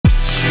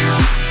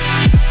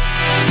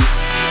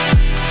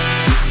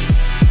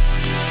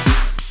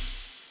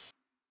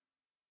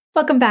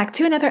Welcome back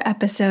to another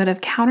episode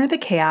of Counter the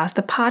Chaos,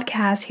 the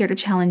podcast here to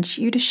challenge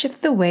you to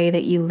shift the way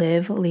that you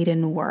live, lead,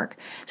 and work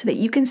so that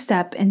you can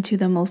step into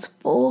the most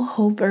full,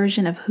 whole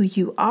version of who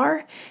you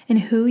are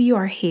and who you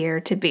are here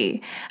to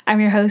be. I'm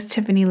your host,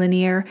 Tiffany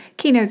Lanier,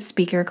 keynote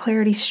speaker,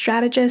 clarity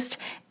strategist,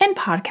 and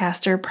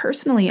podcaster,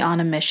 personally on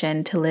a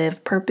mission to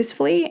live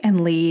purposefully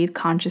and lead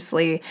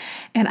consciously.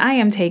 And I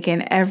am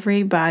taking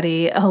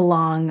everybody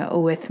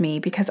along with me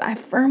because I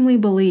firmly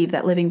believe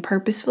that living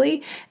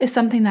purposefully is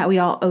something that we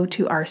all owe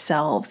to ourselves,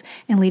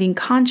 and leading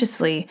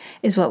consciously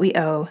is what we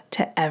owe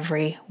to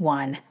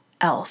everyone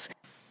else.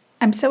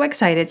 I'm so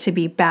excited to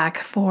be back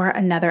for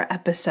another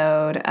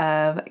episode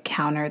of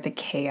Counter the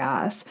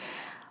Chaos.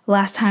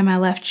 Last time I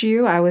left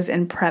you, I was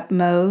in prep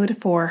mode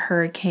for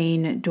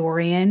Hurricane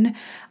Dorian,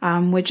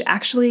 which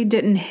actually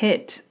didn't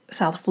hit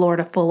South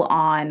Florida full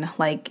on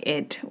like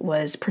it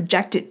was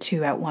projected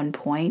to at one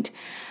point.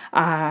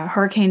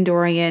 Hurricane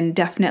Dorian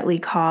definitely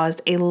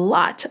caused a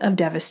lot of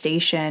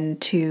devastation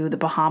to the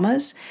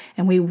Bahamas,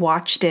 and we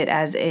watched it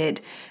as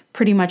it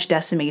pretty much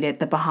decimated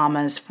the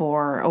Bahamas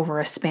for over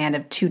a span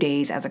of 2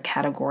 days as a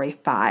Category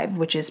 5,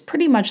 which is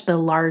pretty much the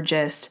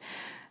largest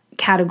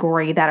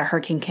category that a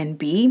hurricane can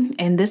be.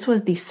 And this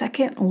was the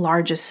second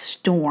largest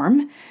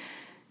storm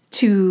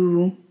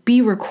to be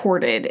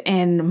recorded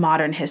in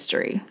modern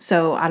history.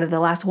 So out of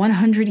the last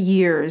 100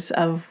 years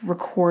of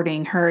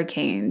recording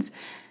hurricanes,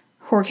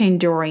 Hurricane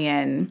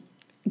Dorian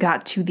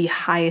got to the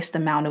highest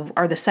amount of,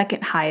 or the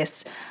second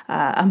highest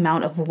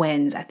amount of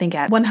winds, I think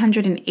at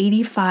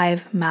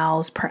 185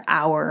 miles per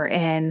hour.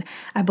 And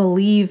I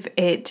believe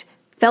it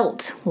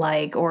felt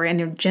like, or and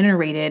it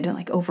generated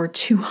like over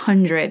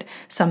 200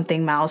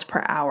 something miles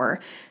per hour.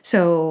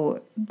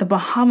 So the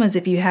Bahamas,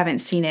 if you haven't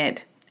seen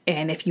it,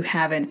 and if you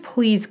haven't,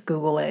 please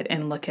Google it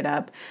and look it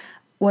up,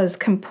 was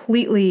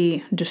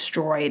completely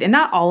destroyed. And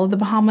not all of the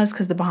Bahamas,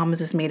 because the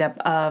Bahamas is made up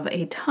of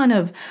a ton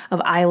of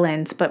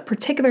islands, but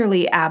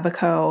particularly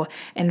Abaco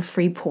and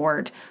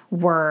Freeport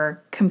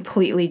were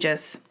completely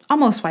just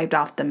almost wiped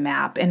off the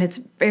map. And it's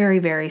very,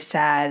 very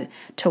sad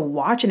to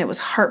watch. And it was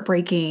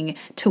heartbreaking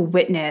to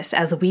witness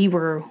as we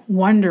were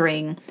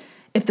wondering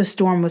if the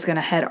storm was going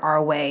to head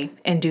our way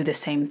and do the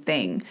same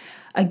thing.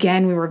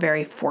 Again, we were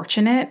very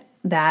fortunate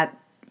that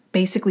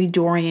basically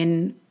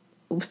Dorian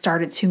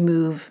started to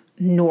move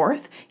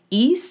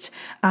northeast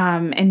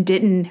and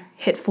didn't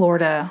hit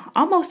Florida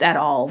almost at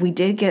all. We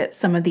did get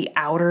some of the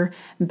outer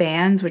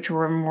bands, which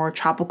were more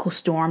tropical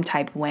storm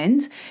type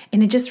winds,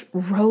 and it just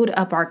rode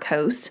up our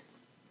coast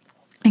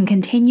and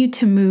continued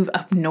to move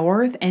up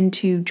north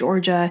into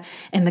Georgia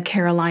and the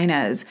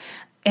Carolinas.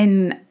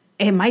 And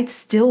it might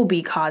still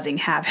be causing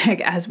havoc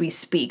as we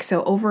speak.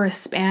 So over a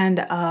span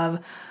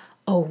of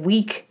a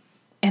week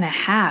and a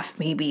half,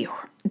 maybe,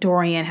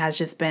 Dorian has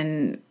just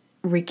been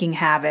wreaking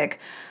havoc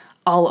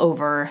all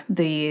over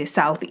the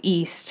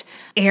southeast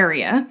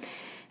area.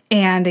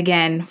 And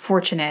again,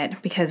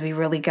 fortunate because we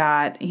really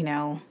got,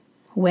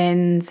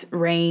 winds,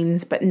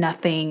 rains, but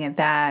nothing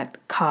that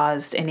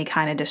caused any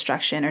kind of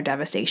destruction or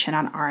devastation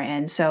on our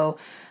end. So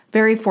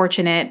very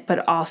fortunate,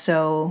 but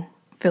also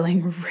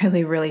feeling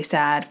really, really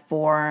sad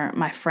for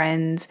my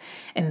friends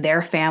and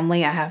their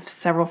family. I have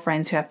several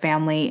friends who have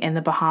family in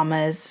the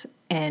Bahamas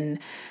and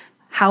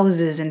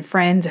houses and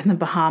friends in the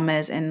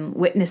Bahamas, and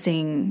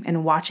witnessing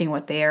and watching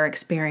what they are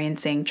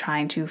experiencing,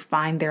 trying to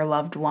find their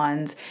loved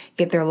ones,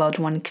 give their loved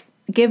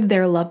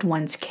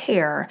ones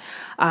care,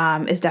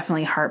 is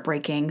definitely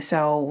heartbreaking.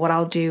 So what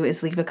I'll do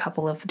is leave a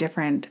couple of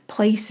different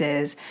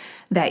places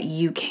that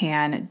you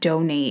can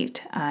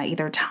donate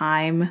either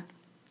time,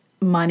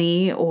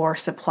 money, or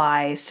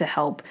supplies to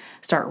help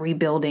start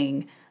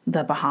rebuilding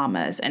the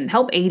Bahamas and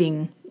help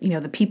aiding,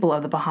 the people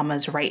of the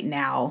Bahamas right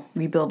now.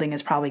 Rebuilding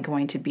is probably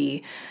going to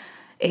be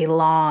a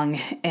long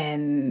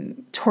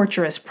and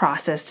torturous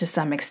process to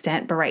some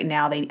extent, but right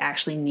now they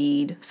actually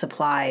need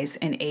supplies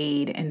and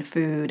aid and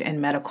food and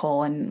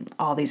medical and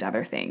all these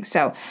other things.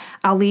 So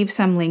I'll leave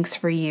some links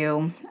for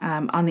you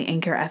on the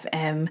Anchor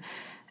FM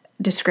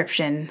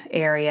description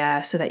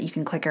area so that you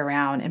can click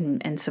around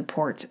and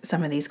support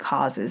some of these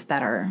causes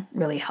that are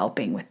really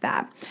helping with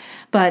that.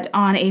 But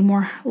on a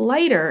more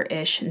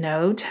lighter-ish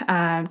note,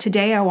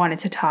 today I wanted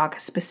to talk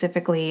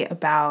specifically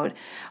about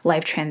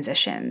life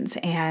transitions.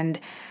 And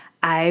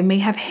I may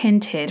have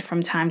hinted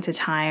from time to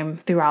time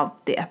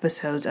throughout the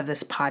episodes of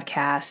this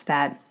podcast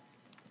that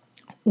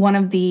one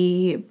of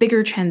the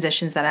bigger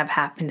transitions that have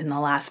happened in the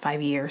last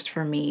 5 years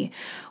for me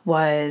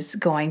was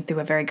going through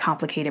a very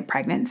complicated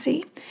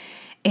pregnancy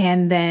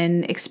and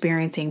then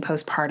experiencing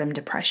postpartum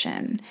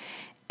depression.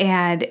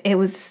 And it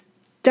was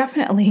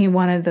definitely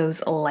one of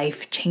those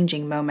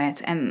life-changing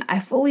moments. And I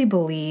fully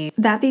believe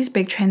that these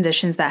big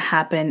transitions that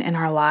happen in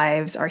our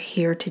lives are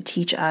here to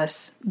teach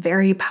us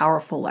very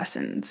powerful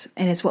lessons.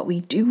 And it's what we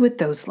do with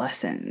those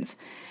lessons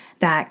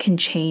that can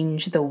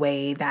change the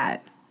way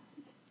that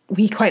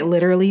we quite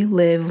literally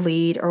live,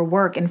 lead, or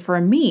work. And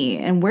for me,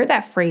 and where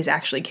that phrase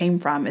actually came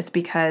from, is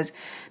because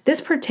this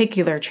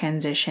particular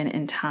transition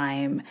in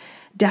time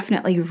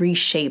definitely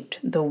reshaped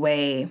the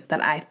way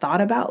that I thought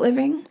about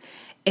living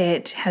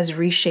It has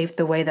reshaped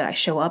the way that I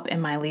show up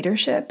in my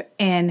leadership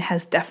and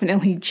has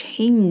definitely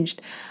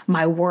changed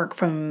my work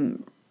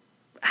from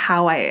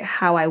how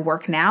I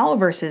work now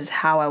versus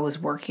how I was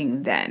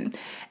working then.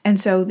 And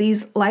so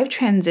these life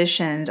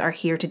transitions are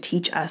here to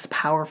teach us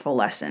powerful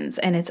lessons,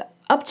 and it's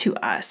up to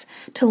us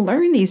to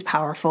learn these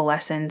powerful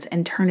lessons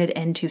and turn it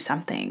into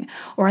something,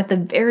 or at the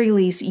very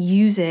least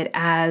use it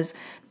as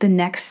the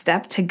next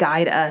step to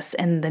guide us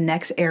in the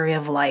next area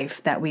of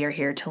life that we are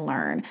here to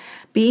learn.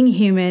 Being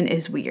human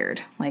is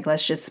weird. Like,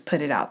 let's just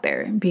put it out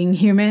there. Being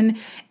human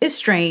is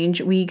strange.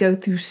 We go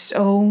through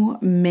so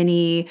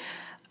many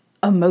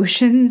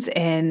emotions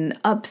and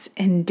ups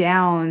and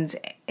downs,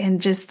 and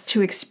just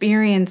to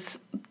experience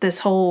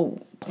this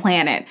whole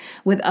planet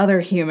with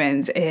other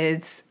humans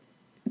is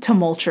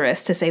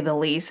tumultuous, to say the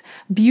least.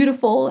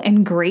 Beautiful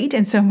and great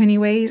in so many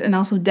ways, and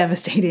also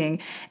devastating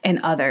in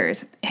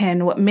others.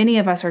 And what many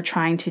of us are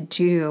trying to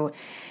do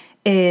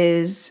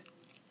is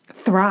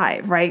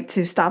thrive, right?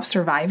 To stop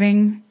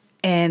surviving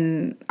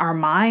in our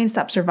minds,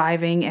 stop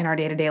surviving in our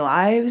day-to-day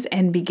lives,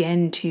 and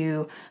begin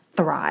to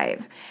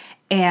thrive.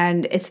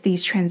 And it's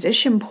these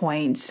transition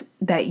points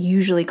that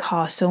usually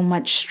cause so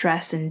much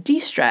stress and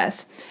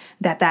de-stress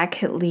that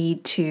could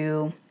lead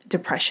to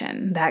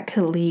depression, that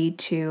could lead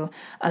to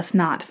us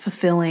not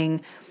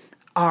fulfilling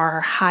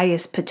our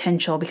highest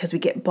potential because we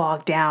get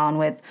bogged down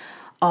with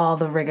all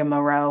the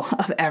rigmarole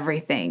of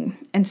everything.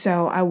 And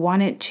so I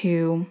wanted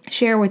to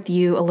share with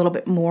you a little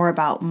bit more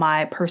about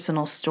my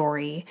personal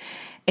story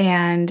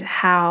and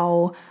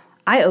how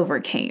I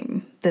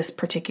overcame this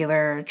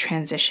particular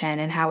transition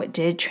and how it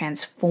did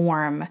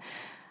transform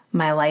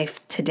my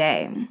life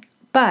today.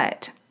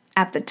 But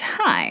at the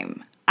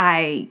time,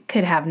 I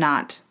could have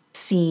not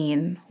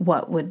seen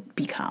what would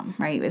become,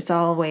 right? It's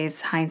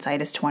always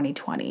hindsight is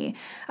 2020.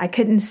 I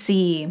couldn't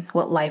see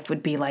what life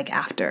would be like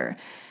after.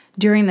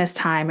 During this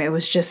time, it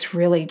was just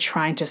really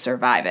trying to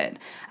survive it.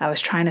 I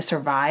was trying to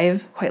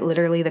survive, quite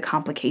literally, the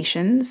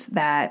complications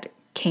that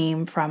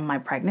came from my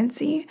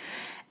pregnancy.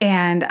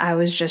 And I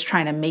was just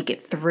trying to make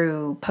it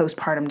through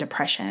postpartum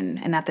depression.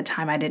 And at the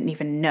time, I didn't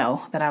even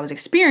know that I was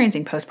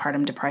experiencing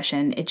postpartum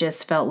depression. It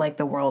just felt like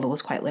the world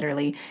was quite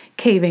literally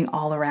caving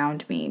all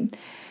around me.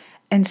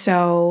 And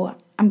so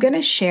I'm going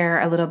to share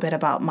a little bit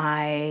about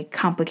my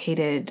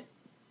complicated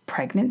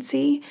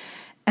pregnancy.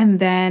 And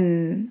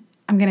then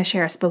I'm going to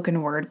share a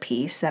spoken word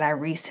piece that I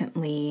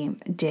recently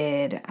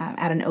did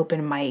at an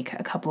open mic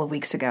a couple of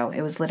weeks ago.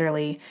 It was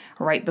literally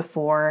right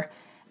before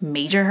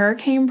major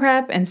hurricane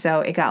prep, and so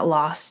it got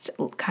lost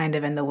kind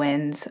of in the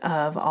winds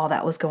of all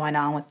that was going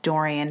on with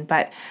Dorian.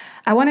 But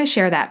I want to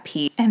share that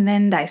piece and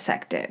then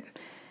dissect it,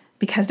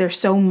 because there's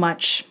so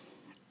much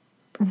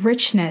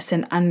richness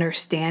in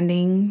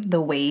understanding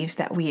the waves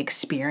that we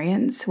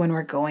experience when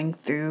we're going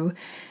through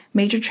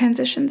major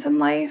transitions in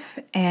life,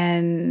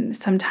 and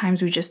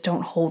sometimes we just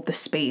don't hold the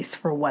space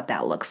for what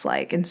that looks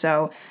like. And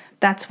so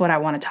that's what I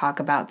want to talk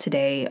about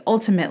today.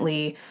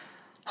 Ultimately,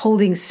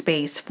 holding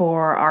space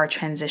for our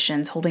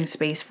transitions, holding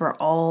space for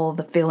all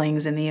the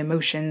feelings and the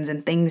emotions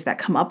and things that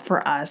come up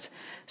for us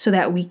so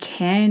that we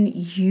can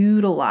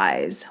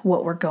utilize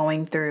what we're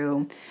going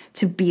through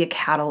to be a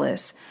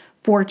catalyst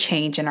for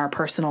change in our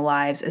personal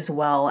lives as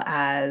well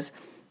as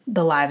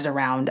the lives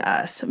around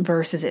us,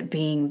 versus it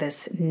being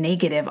this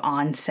negative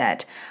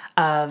onset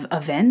of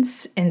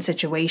events and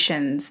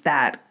situations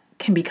that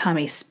can become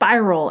a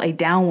spiral, a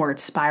downward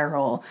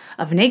spiral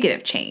of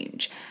negative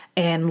change,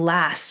 and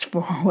last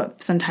for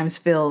what sometimes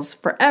feels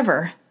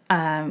forever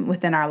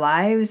within our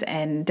lives,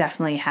 and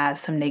definitely has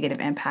some negative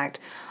impact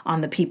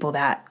on the people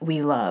that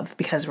we love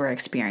because we're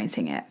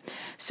experiencing it.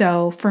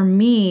 So for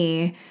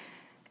me,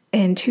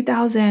 in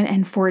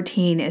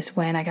 2014 is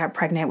when I got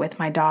pregnant with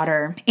my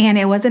daughter, and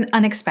it was an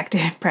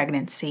unexpected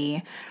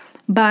pregnancy,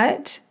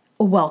 but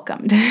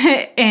welcomed.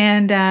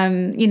 And,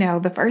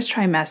 the first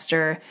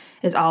trimester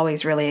is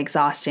always really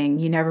exhausting.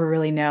 You never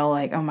really know,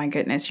 like, oh my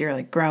goodness, you're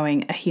like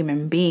growing a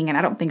human being. And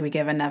I don't think we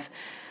give enough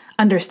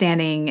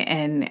understanding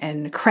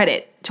and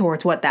credit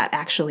towards what that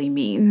actually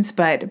means.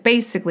 But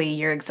basically,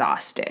 you're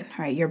exhausted,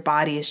 right? Your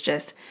body is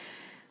just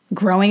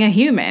growing a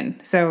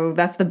human. So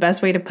that's the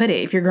best way to put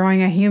it. If you're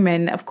growing a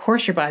human, of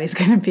course your body's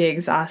going to be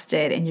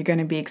exhausted, and you're going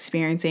to be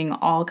experiencing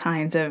all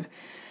kinds of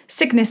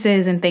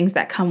sicknesses and things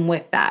that come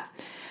with that.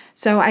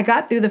 So I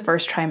got through the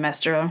first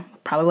trimester,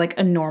 probably like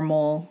a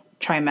normal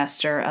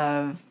trimester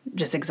of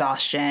just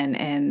exhaustion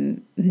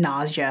and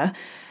nausea.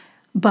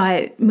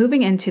 But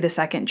moving into the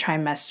second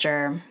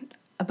trimester,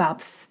 about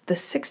the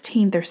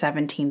 16th or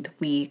 17th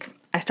week,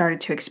 I started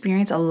to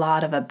experience a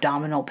lot of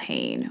abdominal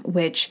pain,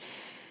 which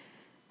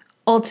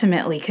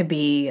ultimately could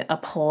be a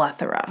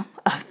plethora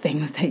of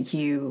things that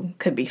you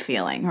could be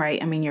feeling,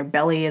 right? I mean, your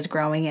belly is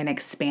growing and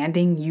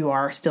expanding. You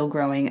are still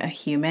growing a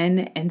human,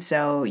 and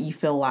so you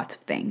feel lots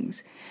of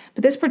things.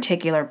 But this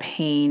particular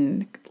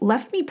pain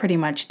left me pretty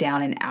much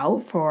down and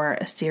out for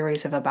a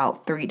series of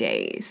about 3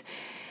 days.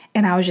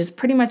 And I was just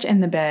pretty much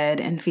in the bed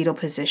in fetal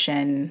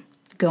position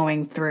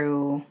going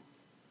through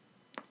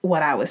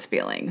what I was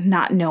feeling,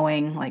 not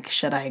knowing, like,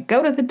 should I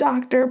go to the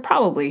doctor?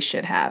 Probably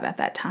should have at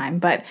that time.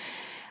 But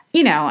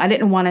I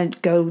didn't want to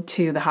go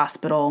to the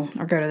hospital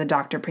or go to the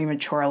doctor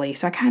prematurely,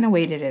 so I kind of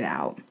waited it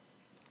out.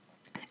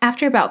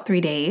 After about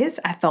 3 days,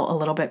 I felt a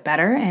little bit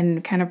better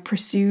and kind of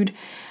pursued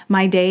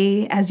my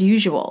day as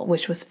usual,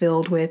 which was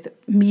filled with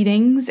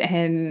meetings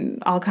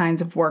and all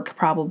kinds of work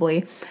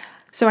probably.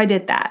 So I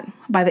did that.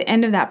 By the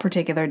end of that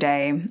particular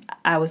day,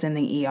 I was in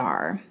the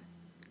ER,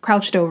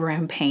 crouched over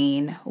in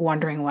pain,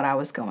 wondering what I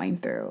was going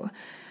through.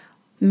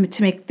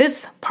 To make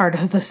this part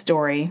of the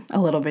story a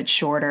little bit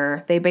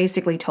shorter, they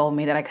basically told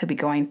me that I could be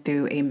going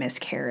through a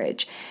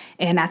miscarriage.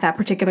 And at that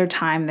particular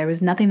time, there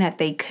was nothing that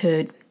they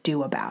could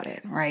do about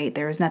it, right?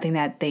 There was nothing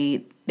that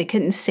they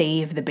couldn't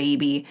save the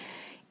baby,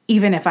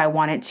 even if I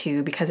wanted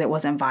to, because it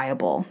wasn't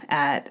viable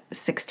at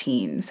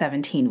 16,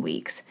 17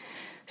 weeks.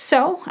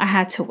 So I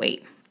had to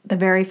wait. The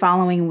very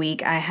following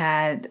week, I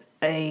had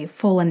a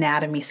full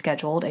anatomy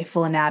scheduled. A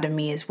full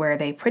anatomy is where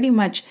they pretty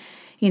much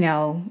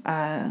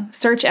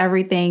search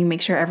everything,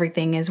 make sure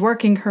everything is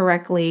working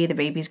correctly, the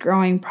baby's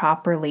growing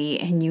properly,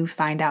 and you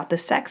find out the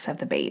sex of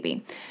the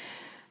baby.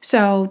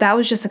 So that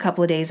was just a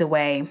couple of days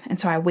away. And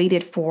so I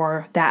waited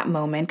for that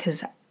moment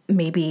because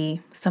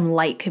maybe some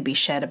light could be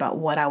shed about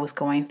what I was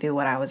going through,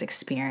 what I was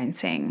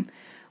experiencing.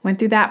 Went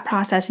through that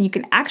process, and you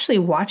can actually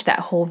watch that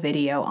whole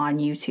video on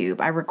YouTube.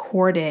 I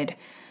recorded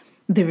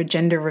the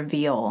gender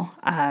reveal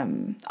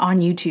on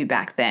YouTube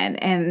back then.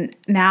 And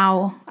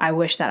now I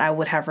wish that I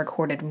would have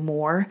recorded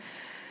more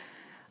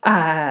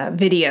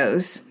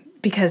videos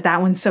because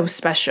that one's so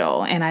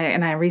special. And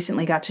I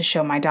recently got to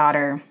show my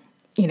daughter,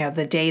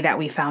 the day that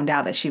we found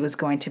out that she was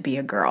going to be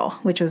a girl,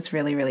 which was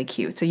really, really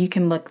cute. So you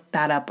can look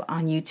that up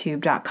on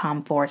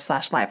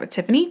youtube.com/Live with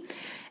Tiffany.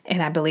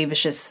 And I believe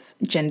it's just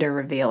gender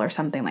reveal or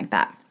something like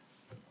that.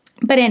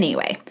 But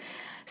anyway,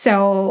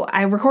 so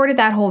I recorded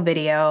that whole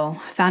video,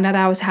 found out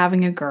I was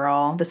having a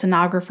girl. The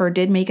sonographer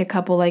did make a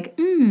couple I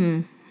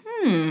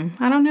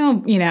don't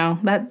know,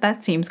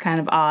 that seems kind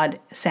of odd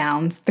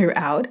sounds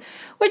throughout,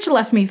 which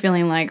left me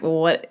feeling like,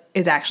 what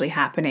is actually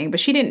happening? But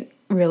she didn't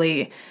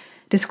really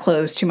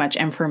disclose too much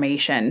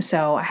information.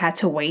 So I had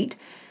to wait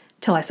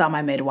till I saw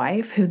my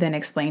midwife, who then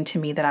explained to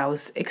me that I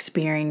was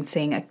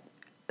experiencing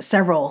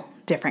several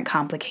different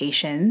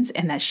complications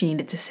and that she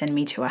needed to send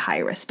me to a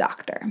high-risk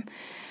doctor.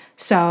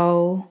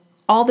 So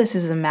all this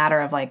is a matter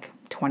of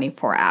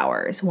 24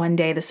 hours. One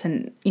day,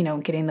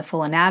 getting the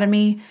full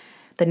anatomy.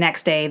 The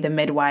next day, the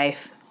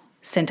midwife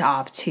sent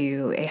off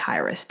to a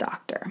high-risk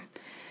doctor.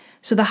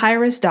 So the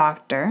high-risk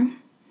doctor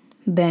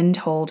then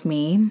told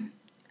me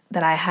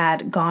that I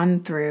had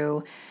gone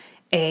through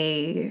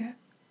a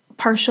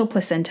partial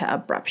placenta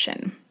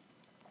abruption.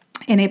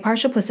 And a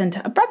partial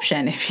placenta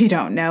abruption, if you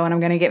don't know, and I'm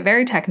going to get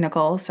very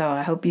technical, so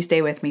I hope you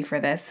stay with me for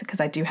this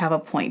because I do have a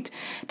point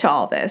to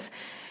all this,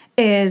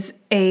 is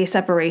a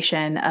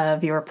separation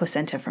of your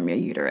placenta from your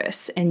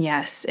uterus. And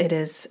yes, it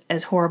is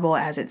as horrible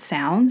as it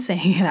sounds,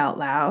 saying it out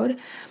loud.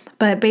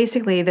 But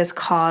basically, this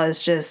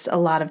caused just a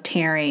lot of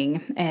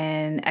tearing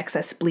and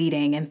excess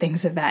bleeding and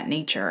things of that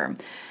nature,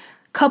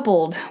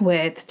 coupled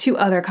with 2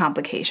 other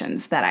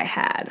complications that I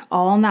had,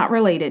 all not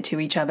related to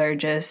each other,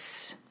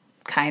 just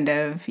kind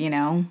of,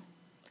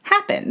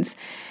 happens.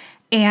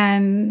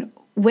 And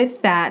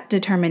with that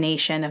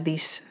determination of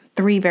these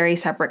 3 very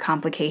separate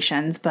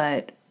complications,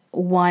 but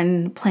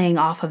one playing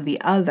off of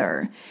the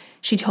other,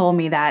 she told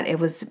me that it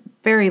was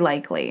very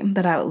likely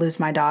that I would lose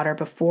my daughter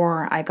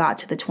before I got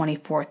to the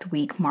 24th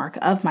week mark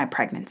of my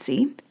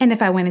pregnancy. And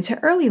if I went into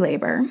early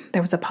labor,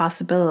 there was a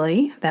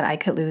possibility that I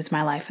could lose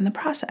my life in the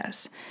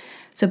process.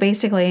 So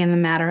basically, in the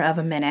matter of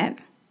a minute,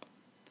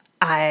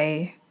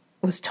 I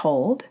was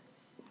told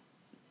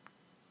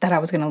that I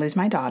was going to lose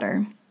my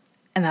daughter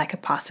and that I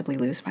could possibly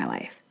lose my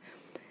life.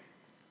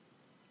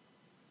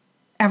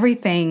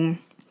 Everything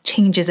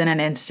changes in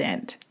an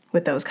instant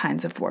with those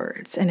kinds of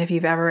words. And if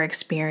you've ever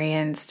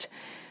experienced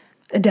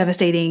a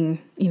devastating,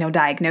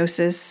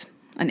 diagnosis,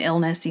 an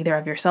illness, either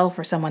of yourself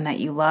or someone that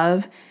you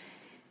love,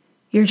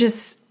 you're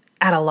just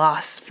at a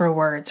loss for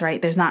words,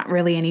 right? There's not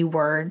really any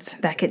words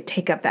that could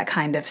take up that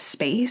kind of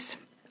space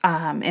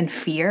and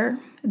fear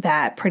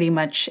that pretty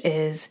much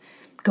is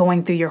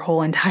going through your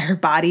whole entire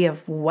body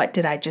of what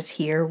did I just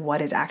hear? What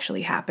is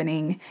actually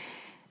happening?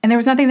 And there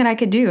was nothing that I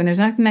could do, and there's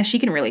nothing that she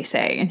can really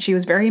say. And she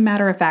was very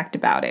matter-of-fact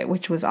about it,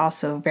 which was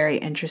also very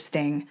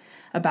interesting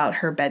about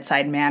her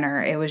bedside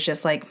manner. It was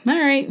just like, all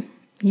right,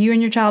 you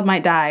and your child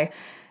might die,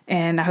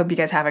 and I hope you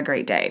guys have a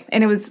great day.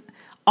 And it was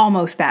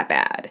almost that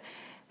bad.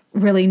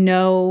 Really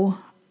no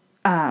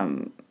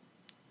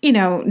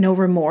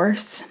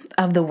remorse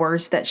of the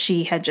words that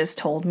she had just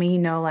told me,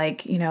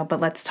 but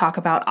let's talk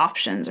about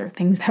options or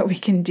things that we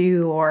can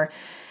do, or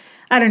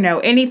I don't know,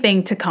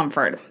 anything to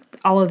comfort.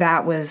 All of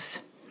that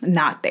was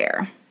not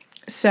there.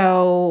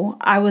 So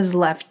I was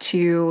left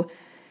to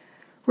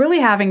really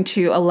having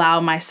to allow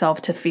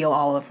myself to feel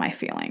all of my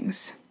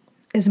feelings.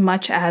 As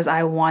much as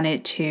I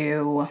wanted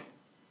to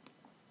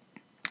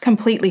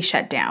completely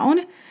shut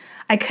down,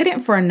 I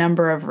couldn't for a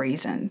number of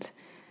reasons.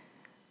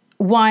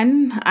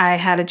 One, I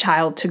had a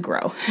child to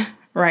grow,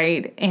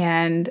 right?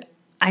 And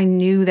I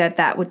knew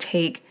that would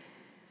take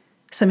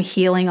some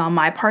healing on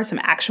my part, some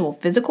actual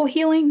physical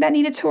healing that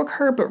needed to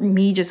occur, but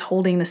me just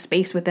holding the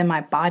space within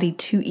my body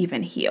to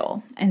even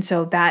heal. And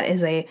so that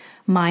is a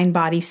mind,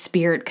 body,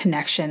 spirit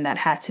connection that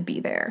had to be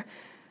there.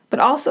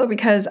 But also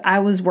because I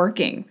was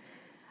working,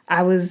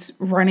 I was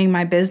running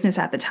my business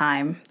at the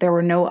time. There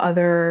were no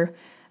other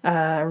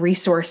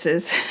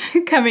resources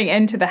coming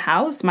into the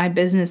house. My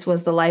business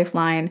was the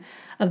lifeline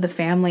of the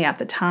family at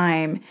the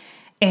time.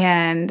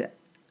 And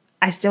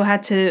I still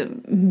had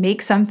to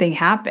make something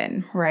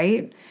happen,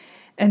 right?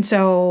 And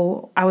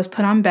so I was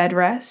put on bed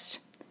rest,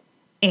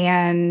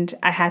 and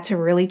I had to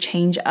really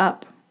change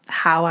up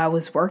how I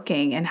was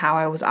working and how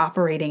I was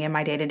operating in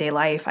my day-to-day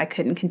life. I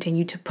couldn't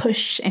continue to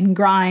push and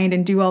grind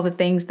and do all the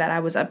things that I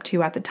was up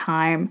to at the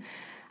time.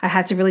 I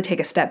had to really take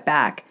a step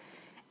back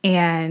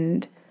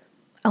and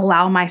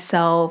allow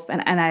myself,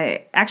 and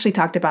I actually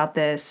talked about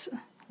this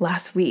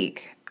last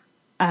week,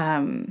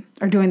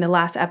 or during the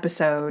last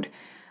episode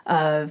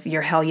of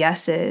Your Hell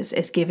Yeses,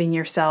 is giving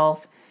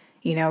yourself,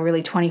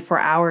 really 24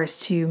 hours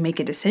to make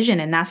a decision.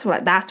 And that's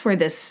where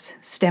this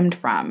stemmed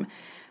from.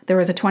 There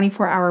was a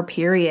 24-hour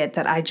period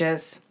that I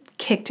just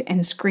kicked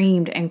and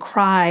screamed and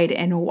cried,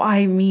 and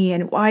why me,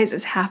 and why is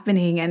this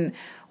happening, and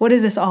what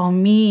does this all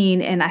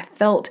mean? And I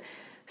felt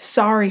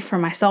sorry for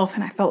myself,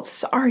 and I felt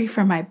sorry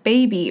for my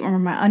baby or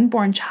my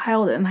unborn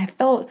child. And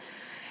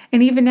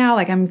even now,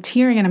 like, I'm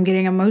tearing and I'm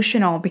getting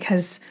emotional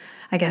because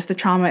I guess the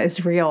trauma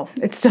is real.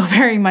 It's still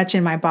very much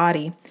in my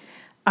body.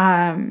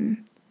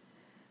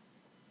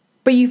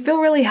 But you feel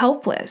really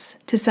helpless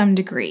to some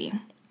degree.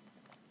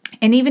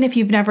 And even if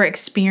you've never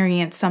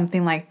experienced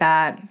something like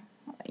that,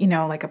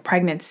 like a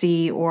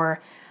pregnancy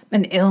or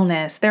an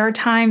illness, there are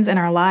times in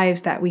our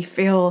lives that we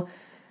feel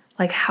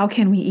like, how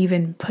can we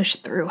even push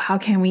through? How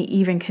can we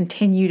even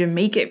continue to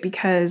make it?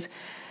 Because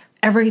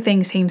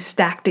everything seems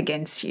stacked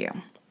against you.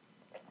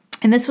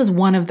 And this was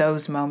one of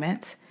those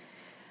moments.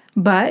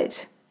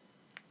 But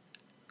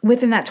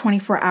within that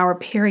 24-hour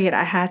period,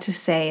 I had to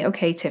say,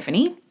 okay,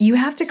 Tiffany, you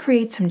have to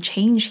create some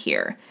change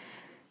here.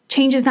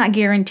 Change is not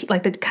guaranteed.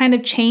 Like, the kind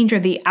of change or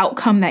the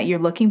outcome that you're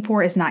looking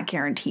for is not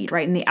guaranteed,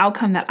 right? And the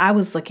outcome that I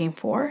was looking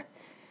for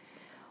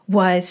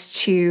was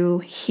to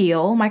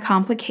heal my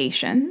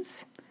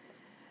complications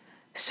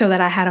so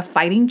that I had a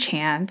fighting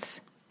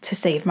chance to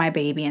save my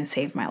baby and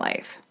save my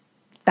life.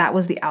 That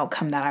was the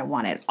outcome that I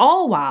wanted,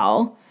 all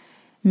while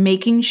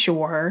making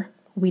sure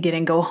we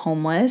didn't go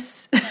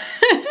homeless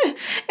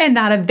and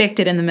not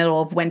evicted in the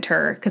middle of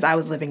winter, because I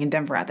was living in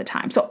Denver at the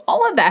time. So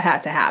all of that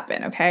had to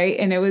happen, okay?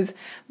 And it was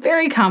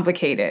very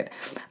complicated.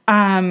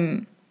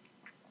 But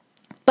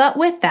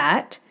with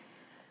that,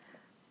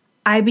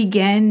 I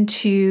began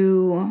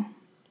to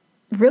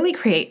really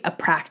create a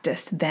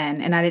practice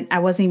then, and I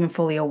wasn't even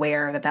fully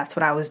aware that that's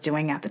what I was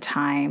doing at the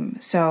time.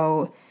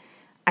 So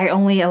I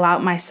only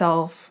allowed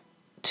myself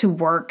to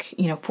work,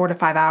 4 to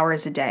 5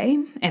 hours a day.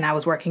 And I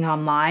was working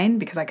online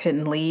because I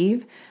couldn't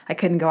leave. I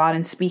couldn't go out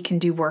and speak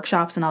and do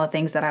workshops and all the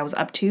things that I was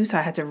up to. So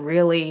I had to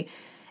really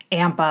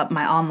amp up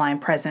my online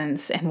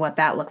presence and what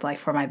that looked like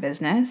for my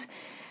business.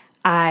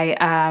 I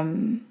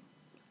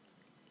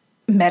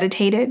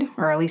meditated,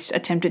 or at least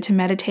attempted to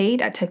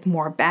meditate. I took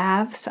more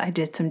baths. I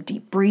did some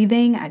deep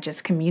breathing. I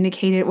just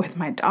communicated with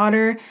my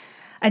daughter.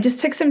 I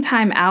just took some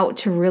time out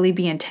to really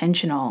be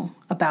intentional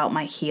about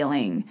my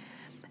healing.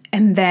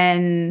 And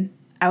then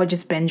I would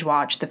just binge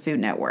watch the Food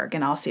Network,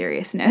 in all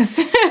seriousness.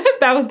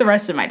 That was the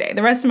rest of my day.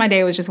 The rest of my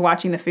day was just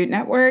watching the Food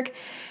Network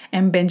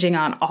and binging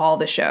on all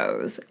the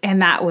shows.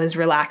 And that was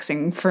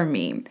relaxing for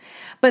me.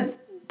 But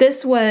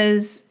this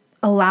was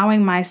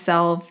allowing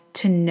myself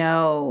to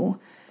know,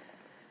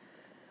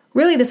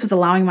 really this was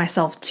allowing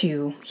myself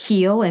to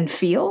heal and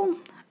feel,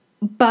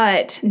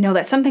 but know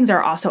that some things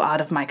are also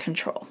out of my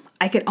control.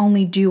 I could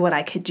only do what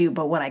I could do,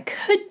 but what I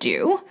could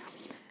do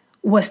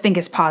was think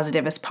as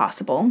positive as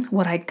possible.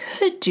 What I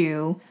could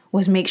do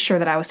was make sure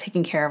that I was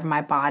taking care of my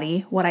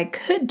body. What I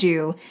could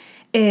do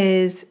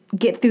is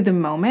get through the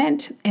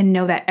moment and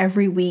know that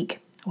every week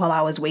while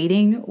I was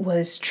waiting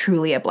was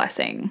truly a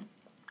blessing.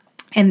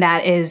 And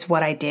that is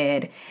what I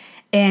did.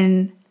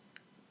 And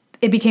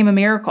it became a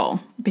miracle,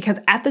 because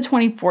at the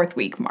 24th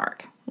week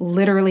mark,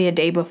 literally a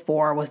day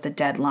before was the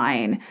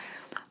deadline,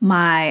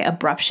 my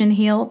abruption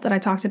healed that I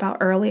talked about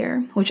earlier,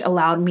 which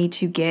allowed me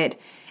to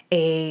get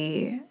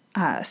a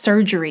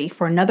surgery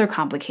for another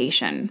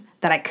complication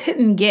that I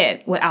couldn't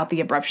get without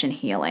the abruption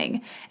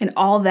healing. And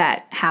all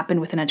that happened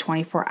within a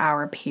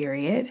 24-hour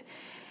period.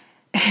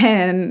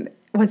 And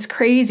what's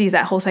crazy is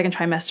that whole second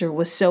trimester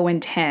was so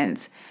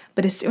intense.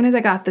 But as soon as I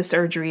got the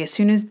surgery, as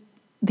soon as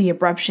the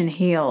abruption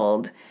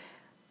healed,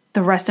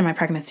 the rest of my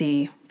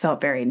pregnancy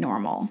felt very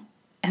normal.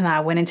 And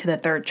I went into the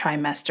third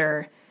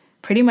trimester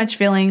pretty much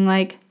feeling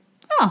like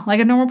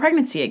a normal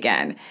pregnancy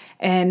again.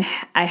 And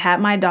I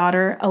had my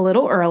daughter a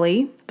little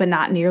early, but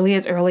not nearly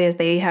as early as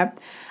they have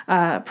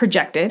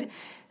projected.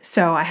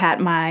 So I had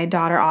my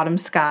daughter Autumn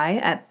Sky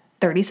at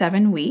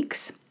 37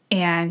 weeks,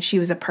 and she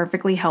was a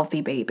perfectly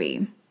healthy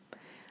baby.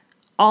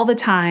 All the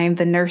time,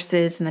 the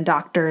nurses and the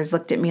doctors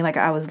looked at me like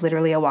I was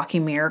literally a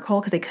walking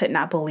miracle, because they could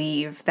not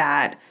believe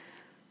that,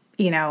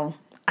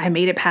 I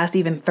made it past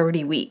even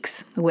 30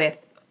 weeks with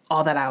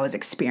all that I was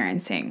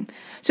experiencing.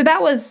 So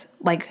that was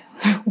like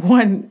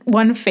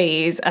one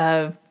phase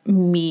of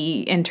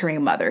me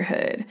entering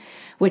motherhood,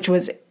 which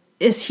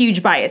is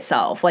huge by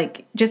itself.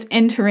 Like just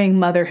entering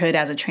motherhood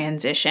as a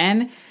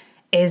transition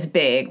is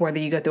big, whether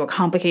you go through a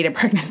complicated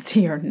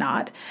pregnancy or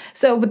not.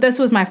 But this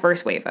was my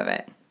first wave of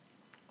it.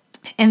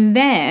 And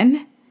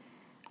then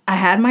I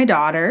had my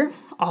daughter.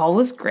 All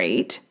was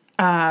great.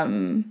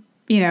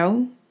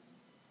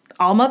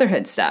 All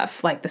motherhood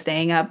stuff, like the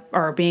staying up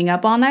or being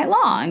up all night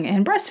long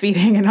and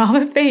breastfeeding and all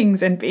the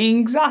things and being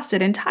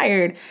exhausted and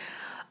tired.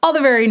 All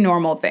the very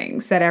normal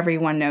things that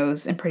everyone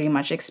knows and pretty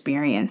much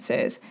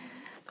experiences.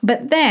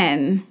 But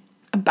then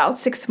about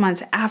 6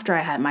 months after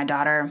I had my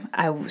daughter,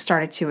 I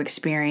started to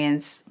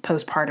experience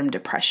postpartum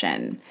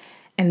depression.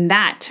 And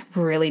that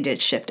really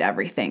did shift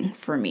everything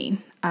for me,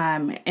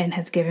 and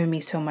has given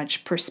me so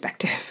much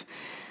perspective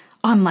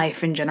on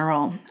life in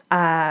general.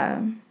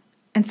 And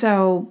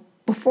so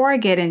before I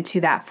get into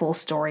that full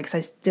story, because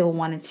I still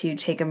wanted to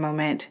take a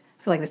moment,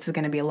 I feel like this is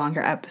going to be a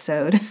longer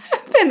episode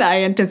than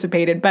I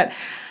anticipated, but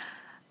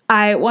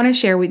I want to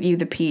share with you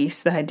the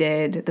piece that I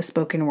did, the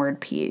spoken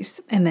word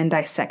piece, and then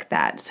dissect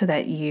that so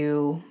that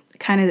you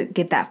kind of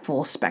get that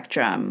full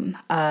spectrum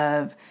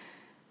of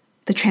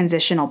the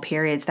transitional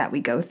periods that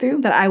we go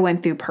through, that I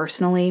went through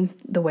personally,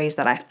 the ways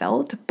that I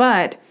felt,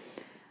 but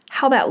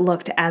how that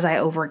looked as I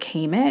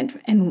overcame it.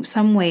 In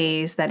some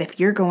ways that if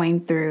you're going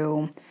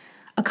through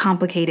a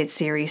complicated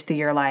series through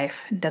your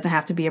life, it doesn't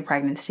have to be a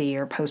pregnancy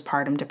or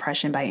postpartum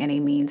depression by any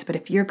means, but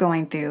if you're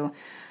going through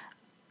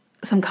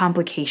some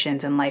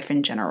complications in life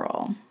in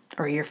general,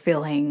 or you're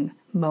feeling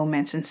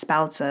moments and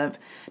spouts of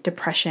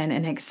depression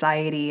and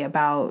anxiety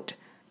about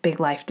big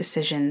life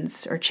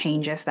decisions or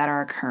changes that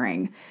are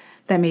occurring,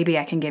 then maybe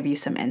I can give you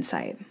some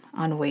insight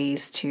on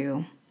ways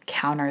to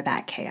counter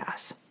that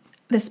chaos.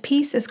 This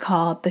piece is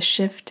called "The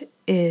Shift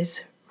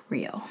is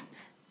Real."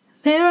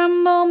 There are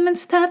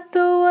moments that the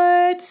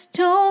words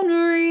don't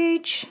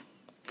reach.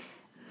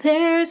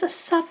 There's a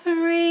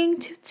suffering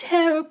too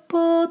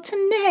terrible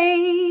to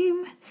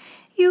name.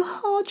 You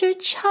hold your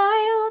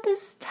child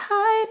as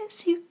tight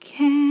as you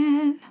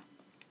can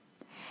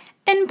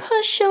and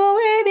push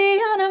away the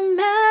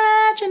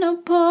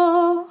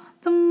unimaginable.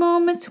 The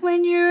moments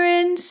when you're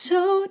in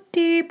so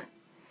deep,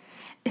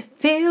 it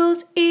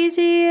feels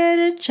easier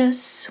to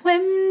just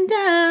swim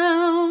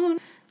down.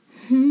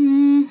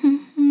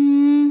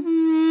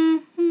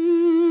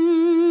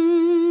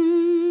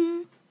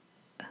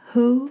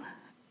 Who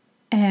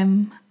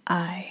am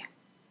I?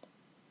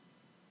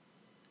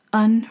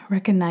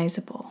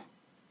 Unrecognizable.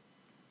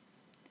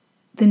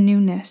 The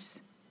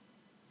newness,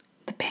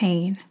 the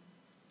pain,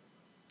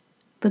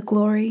 the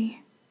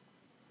glory,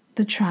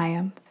 the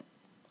triumph,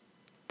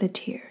 the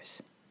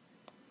tears.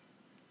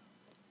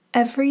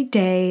 Every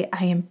day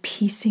I am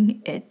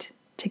piecing it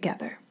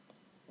together.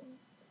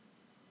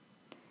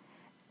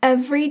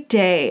 Every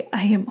day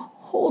I am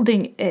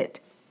holding it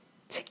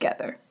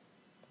together.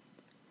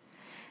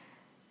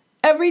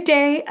 Every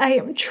day I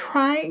am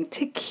trying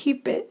to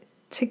keep it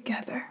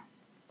together.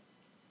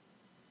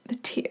 The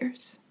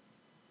tears.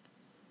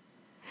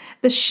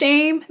 The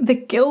shame, the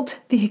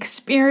guilt, the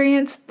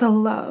experience, the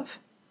love.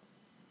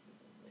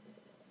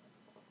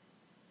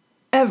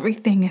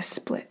 Everything is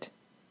split.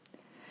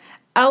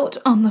 Out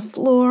on the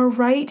floor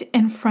right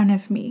in front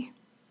of me.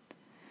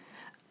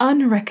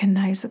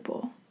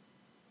 Unrecognizable.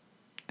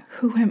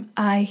 Who am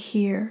I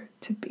here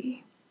to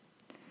be?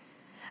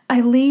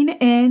 I lean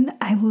in,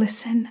 I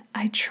listen,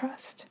 I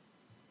trust.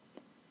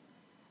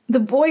 The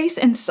voice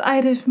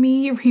inside of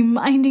me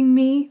reminding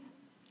me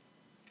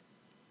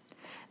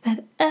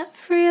that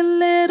every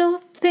little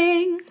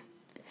thing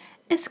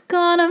is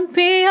gonna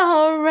be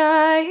all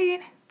right.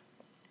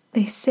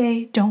 They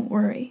say, don't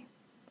worry.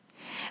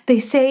 They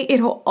say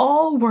it'll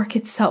all work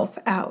itself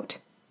out.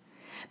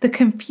 The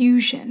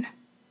confusion,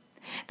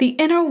 the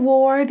inner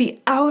war, the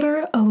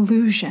outer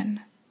illusion.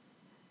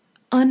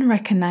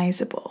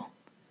 Unrecognizable.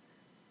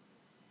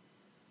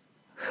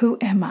 Who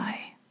am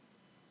I?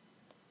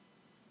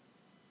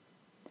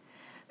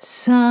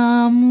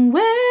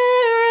 Somewhere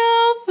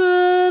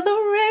over the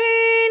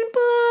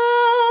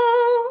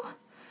rainbow,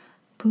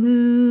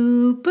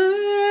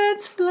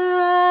 bluebirds fly.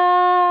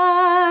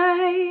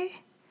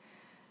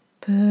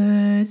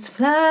 Birds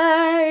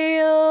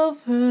fly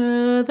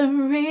over the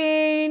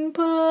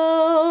rainbow.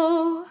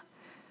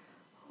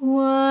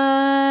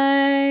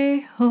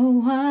 Why, oh,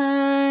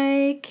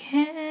 why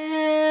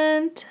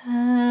can't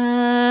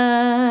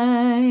I?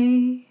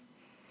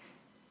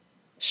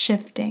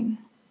 Shifting.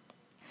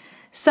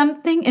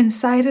 Something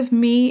inside of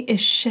me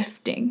is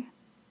shifting.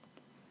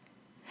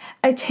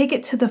 I take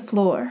it to the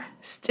floor.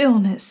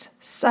 Stillness,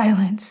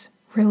 silence,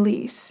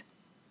 release.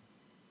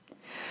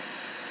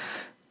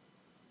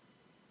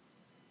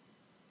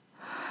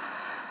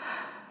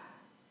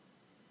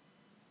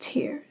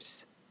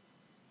 Tears.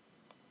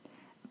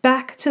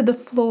 Back to the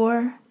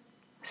floor.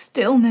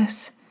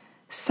 Stillness,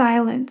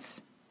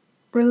 silence,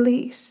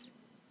 release.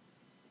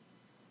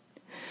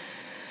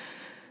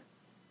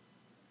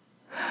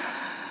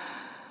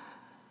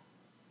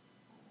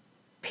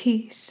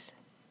 peace.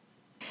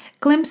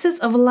 Glimpses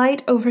of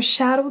light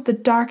overshadow the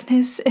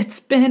darkness.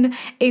 It's been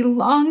a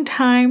long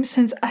time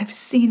since I've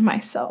seen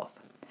myself.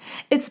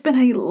 It's been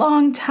a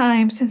long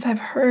time since I've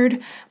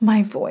heard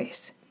my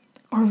voice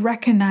or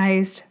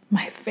recognized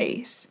my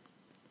face.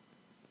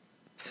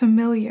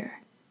 Familiar,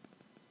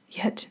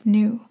 yet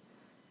new.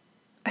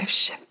 I've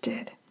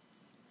shifted.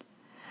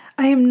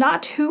 I am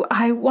not who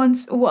I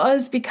once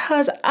was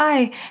because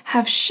I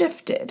have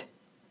shifted.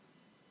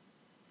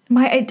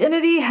 My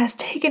identity has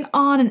taken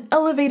on an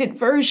elevated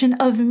version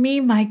of me.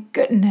 My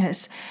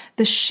goodness,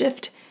 the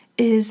shift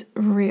is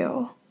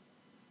real.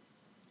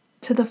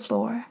 To the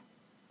floor.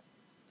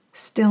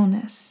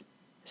 Stillness,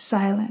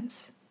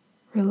 silence,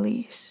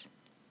 release.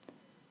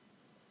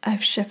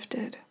 I've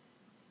shifted.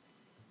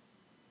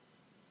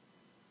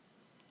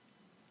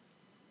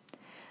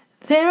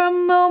 There are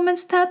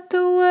moments that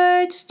the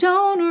words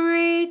don't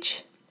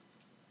reach.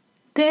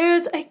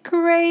 There's a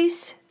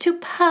grace too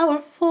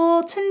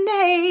powerful to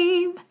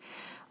name.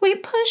 We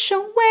push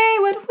away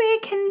what we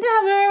can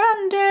never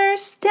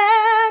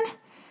understand.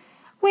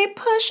 We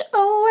push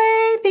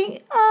away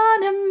the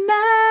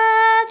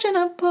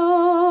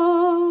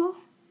unimaginable.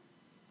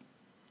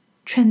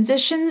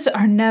 Transitions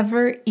are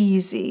never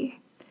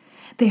easy.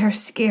 They are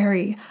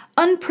scary,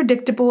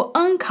 unpredictable,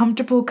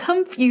 uncomfortable,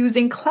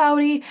 confusing,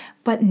 cloudy,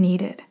 but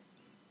needed.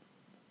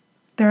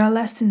 There are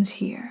lessons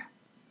here,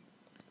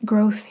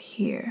 growth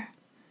here,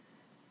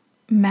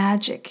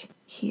 magic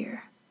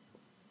here.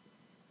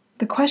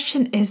 The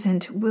question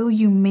isn't, will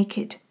you make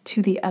it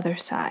to the other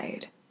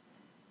side?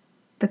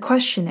 The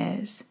question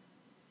is,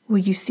 will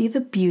you see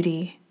the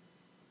beauty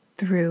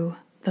through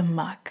the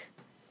muck?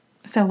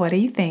 So what do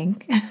you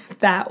think?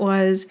 That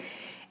was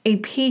a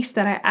piece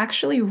that I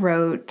actually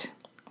wrote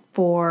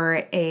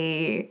for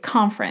a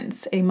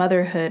conference, a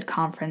motherhood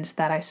conference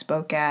that I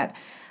spoke at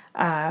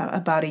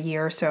about a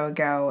year or so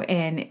ago.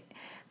 And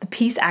the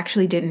piece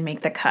actually didn't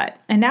make the cut.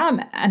 And now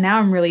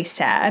I'm really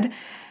sad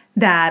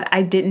that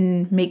I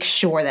didn't make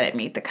sure that it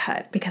made the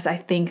cut, because I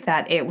think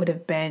that it would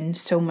have been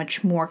so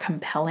much more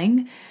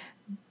compelling,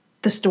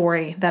 the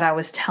story that I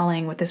was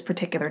telling with this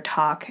particular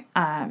talk,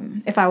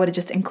 if I would have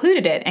just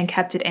included it and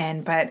kept it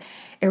in. But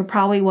it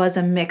probably was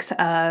a mix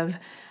of,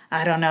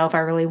 I don't know if I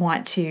really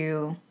want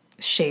to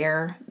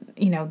share,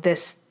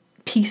 this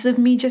piece of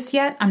me just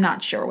yet. I'm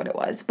not sure what it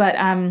was, but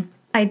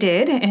I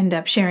did end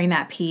up sharing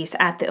that piece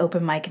at the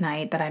open mic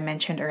night that I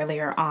mentioned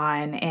earlier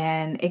on,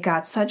 and it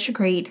got such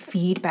great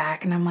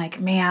feedback. And I'm like,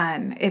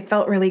 man, it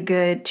felt really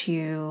good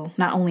to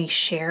not only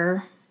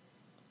share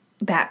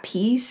that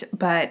piece,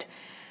 but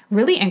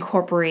really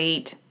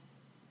incorporate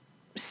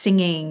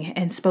singing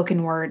and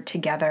spoken word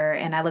together.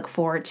 And I look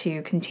forward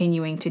to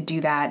continuing to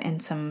do that in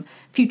some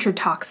future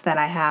talks that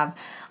I have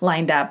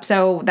lined up.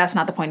 So that's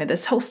not the point of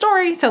this whole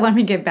story. So let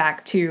me get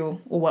back to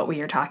what we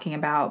are talking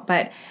about.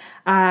 But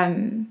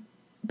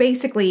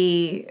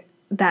basically,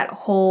 that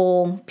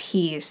whole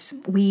piece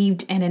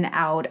weaved in and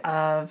out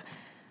of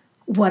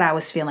what I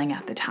was feeling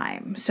at the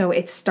time. So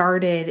it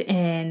started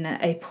in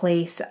a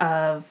place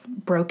of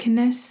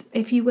brokenness,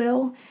 if you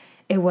will.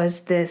 It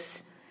was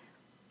this,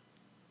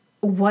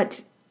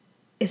 what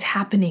is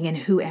happening and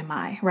who am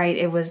I, right?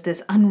 It was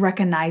this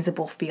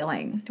unrecognizable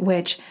feeling,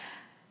 which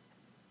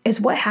is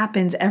what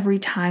happens every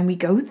time we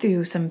go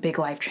through some big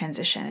life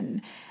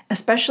transition,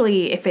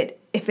 especially if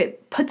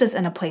it puts us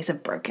in a place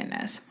of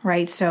brokenness,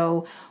 right?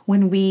 So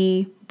when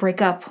we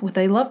break up with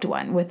a loved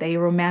one, with a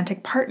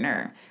romantic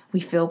partner,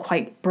 we feel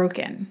quite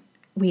broken.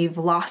 We've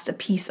lost a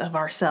piece of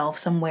ourselves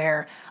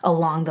somewhere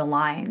along the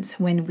lines.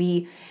 When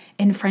we,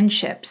 in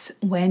friendships,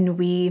 when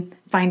we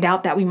find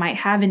out that we might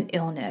have an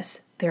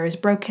illness, there is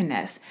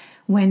brokenness.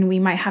 When we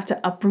might have to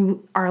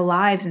uproot our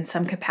lives in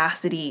some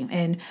capacity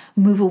and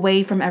move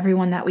away from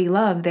everyone that we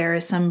love, there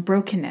is some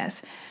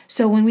brokenness.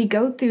 So when we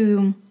go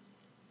through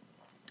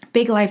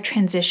big life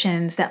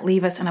transitions that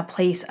leave us in a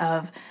place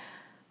of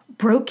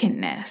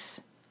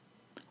brokenness,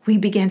 we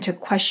begin to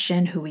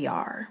question who we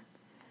are.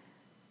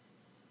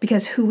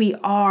 Because who we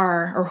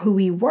are, or who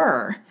we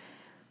were,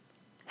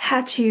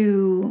 had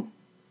to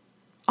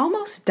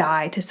almost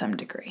die to some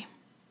degree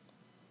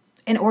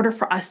in order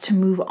for us to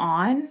move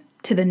on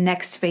to the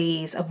next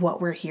phase of what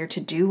we're here to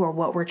do or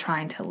what we're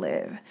trying to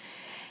live.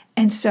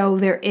 And so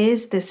there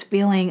is this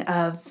feeling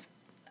of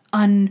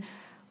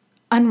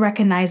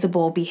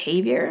unrecognizable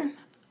behavior,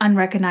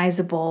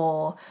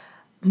 unrecognizable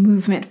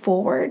movement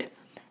forward,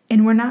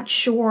 and we're not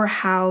sure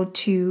how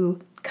to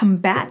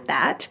combat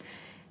that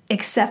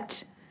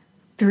except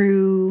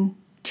through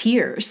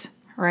tears,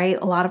 right?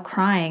 A lot of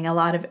crying, a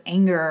lot of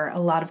anger,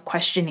 a lot of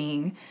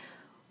questioning.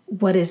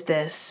 What is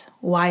this?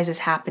 Why is this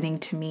happening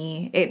to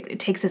me? It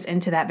takes us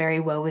into that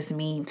very woe is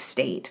me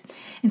state.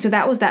 And so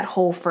that was that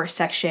whole first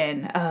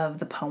section of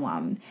the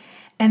poem.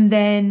 And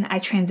then I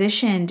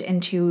transitioned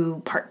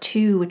into part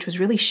 2, which was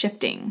really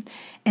shifting.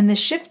 And the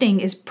shifting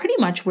is pretty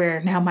much where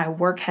now my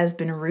work has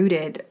been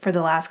rooted for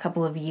the last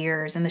couple of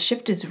years. And the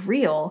shift is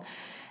real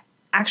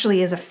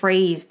actually is a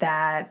phrase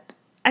that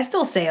I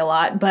still say a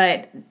lot,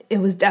 but it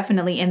was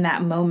definitely in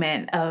that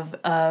moment of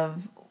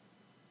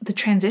the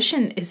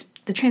transition is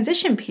the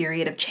transition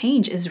period of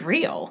change is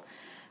real,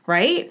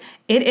 right?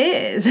 It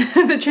is.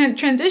 The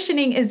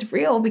transitioning is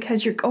real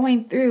because you're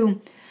going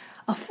through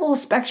a full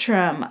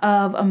spectrum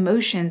of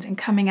emotions and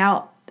coming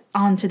out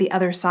onto the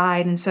other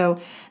side. And so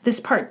this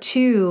part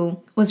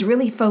 2 was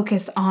really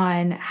focused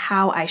on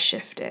how I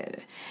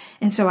shifted.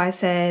 And so I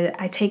said,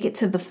 I take it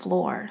to the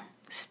floor,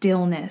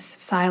 stillness,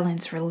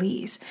 silence,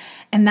 release.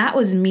 And that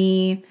was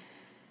me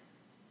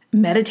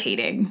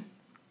meditating,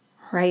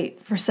 right?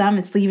 For some,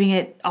 it's leaving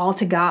it all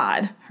to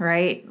God,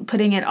 right?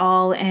 Putting it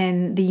all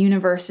in the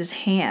universe's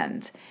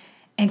hands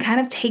and kind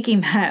of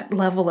taking that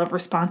level of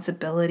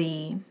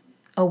responsibility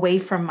away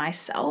from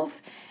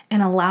myself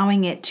and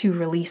allowing it to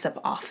release up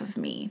off of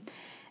me.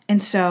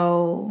 And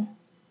so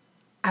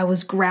I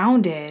was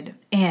grounded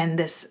in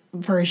this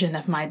version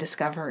of my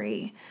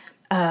discovery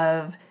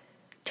of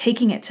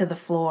taking it to the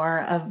floor,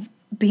 of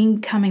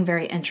becoming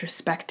very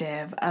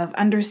introspective, of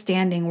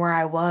understanding where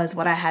I was,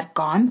 what I had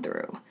gone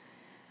through.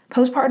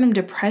 Postpartum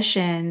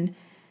depression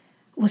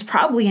was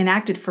probably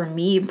enacted for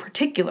me in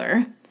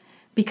particular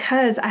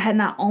because I had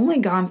not only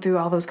gone through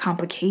all those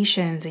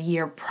complications a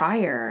year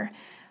prior,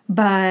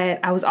 but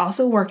I was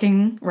also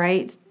working,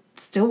 right?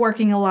 Still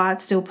working a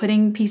lot, still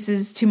putting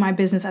pieces to my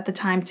business at the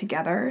time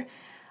together.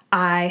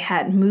 I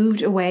had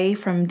moved away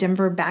from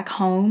Denver back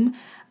home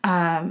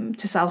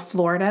to South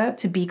Florida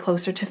to be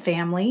closer to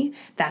family.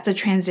 That's a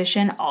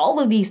transition.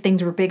 All of these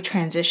things were big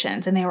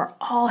transitions, and they were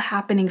all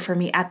happening for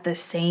me at the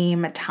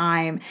same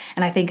time.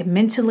 And I think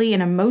mentally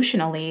and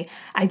emotionally,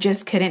 I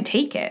just couldn't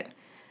take it.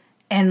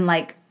 And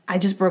I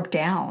just broke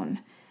down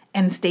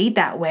and stayed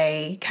that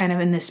way kind of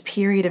in this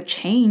period of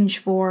change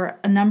for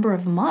a number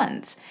of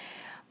months.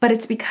 But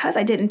it's because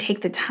I didn't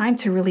take the time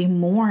to really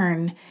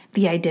mourn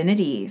the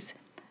identities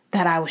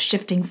that I was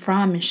shifting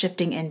from and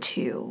shifting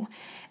into.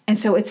 And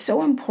so it's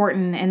so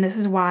important, and this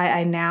is why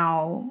I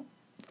now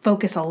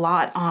focus a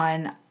lot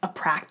on a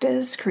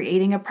practice,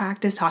 creating a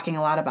practice, talking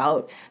a lot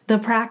about the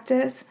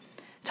practice,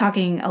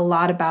 talking a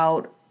lot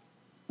about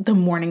the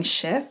morning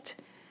shift,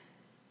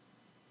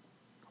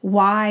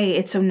 why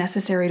it's so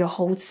necessary to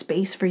hold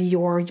space for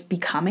your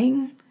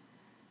becoming,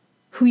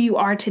 who you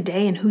are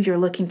today and who you're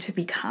looking to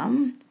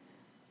become.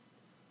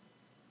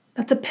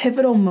 That's a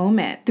pivotal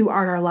moment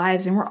throughout our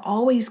lives, and we're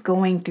always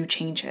going through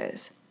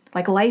changes.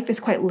 Life is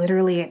quite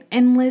literally an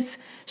endless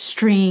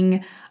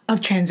string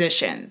of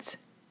transitions.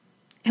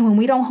 And when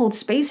we don't hold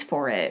space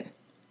for it,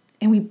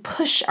 and we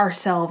push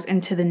ourselves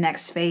into the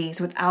next phase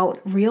without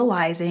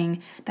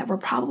realizing that we're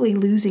probably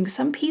losing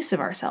some piece of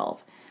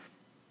ourselves,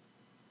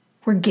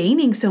 we're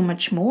gaining so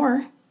much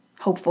more,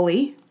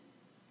 hopefully,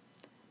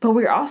 but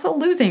we're also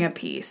losing a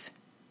piece.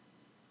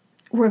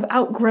 We've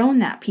outgrown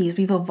that piece.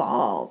 We've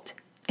evolved.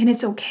 And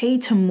it's okay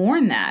to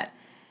mourn that.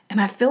 And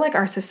I feel like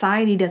our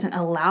society doesn't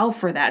allow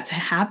for that to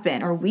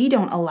happen, or we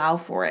don't allow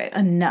for it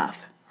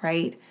enough,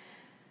 right?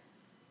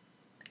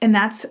 And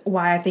that's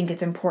why I think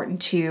it's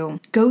important to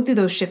go through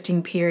those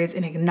shifting periods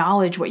and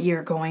acknowledge what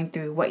you're going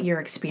through, what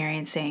you're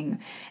experiencing,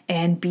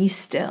 and be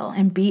still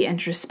and be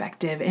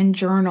introspective and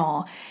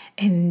journal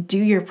and do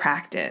your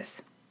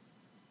practice.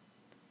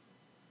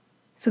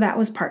 So that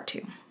was part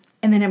 2.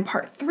 And then in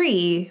part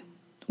 3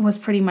 was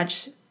pretty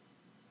much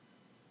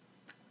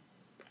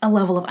a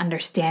level of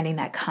understanding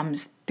that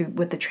comes through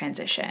with the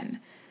transition.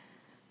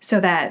 So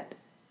that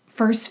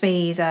first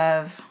phase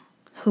of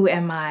who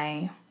am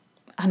I,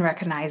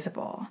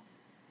 unrecognizable.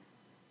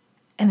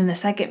 And then the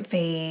second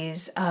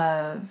phase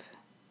of,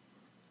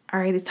 all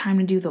right, it's time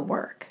to do the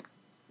work.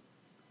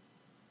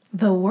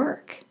 The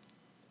work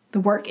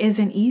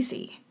isn't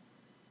easy.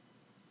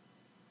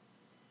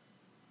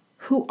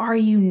 Who are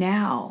you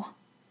now?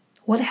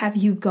 What have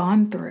you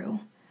gone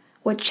through?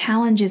 What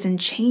challenges and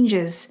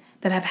changes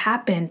that have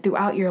happened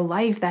throughout your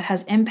life that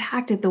has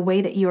impacted the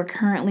way that you are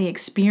currently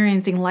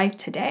experiencing life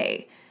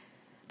today?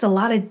 It's a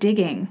lot of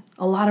digging,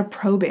 a lot of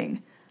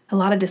probing, a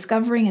lot of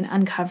discovering and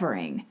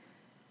uncovering.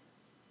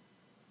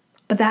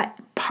 But that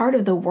part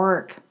of the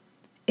work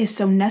is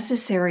so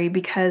necessary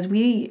because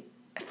we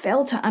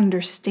fail to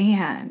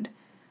understand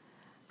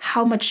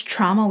how much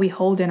trauma we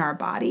hold in our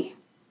body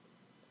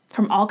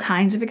from all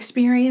kinds of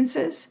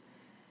experiences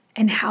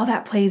and how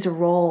that plays a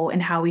role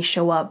in how we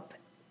show up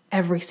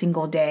every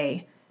single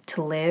day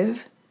to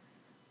live,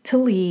 to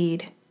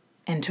lead,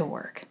 and to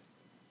work.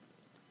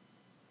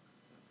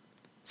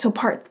 So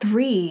part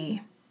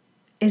 3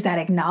 is that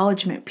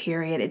acknowledgement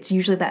period. It's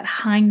usually that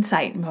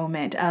hindsight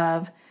moment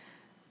of,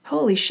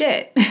 holy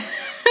shit.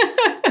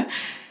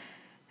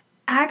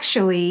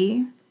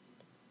 Actually,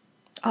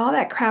 all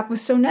that crap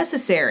was so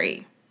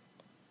necessary.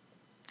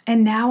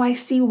 And now I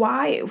see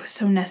why it was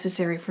so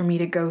necessary for me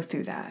to go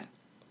through that.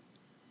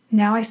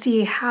 Now I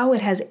see how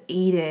it has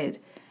aided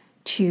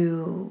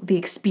to the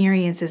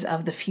experiences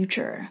of the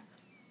future.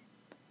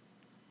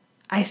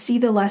 I see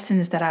the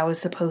lessons that I was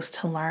supposed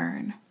to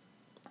learn.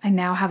 I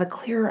now have a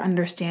clearer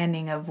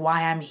understanding of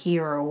why I'm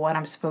here or what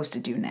I'm supposed to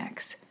do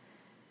next.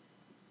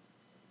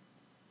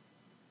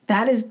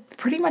 That is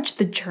pretty much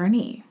the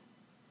journey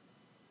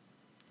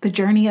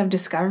of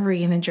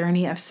discovery and the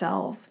journey of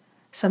self.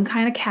 Some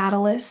kind of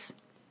catalyst,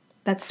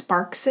 that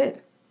sparks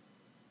it.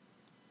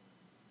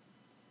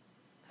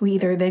 We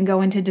either then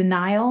go into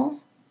denial,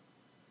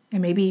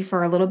 and maybe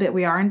for a little bit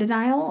we are in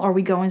denial, or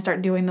we go and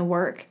start doing the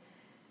work,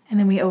 and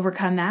then we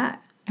overcome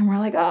that, and we're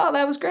like, oh,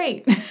 that was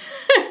great.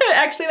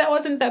 Actually, that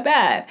wasn't that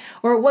bad,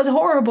 or it was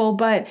horrible,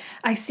 but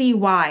I see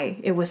why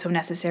it was so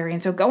necessary.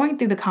 And so going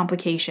through the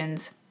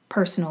complications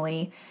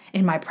personally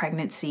in my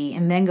pregnancy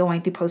and then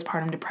going through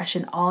postpartum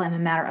depression all in a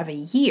matter of a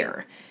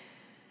year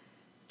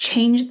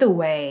changed the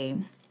way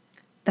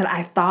that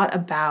I thought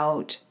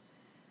about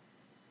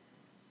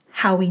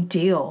how we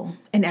deal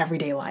in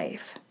everyday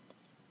life,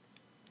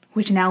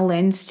 which now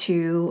lends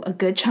to a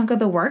good chunk of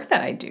the work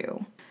that I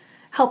do,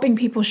 helping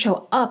people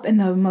show up in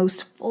the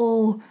most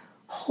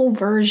whole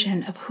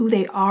version of who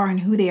they are and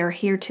who they are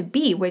here to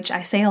be, which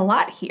I say a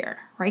lot here,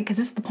 right? Because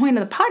this is the point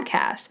of the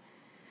podcast.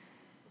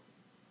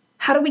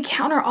 How do we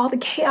counter all the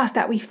chaos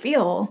that we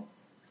feel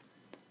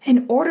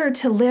in order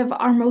to live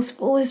our most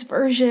fullest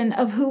version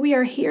of who we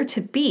are here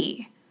to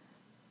be?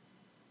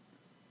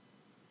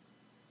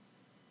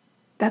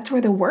 That's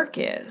where the work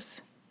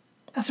is.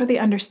 That's where the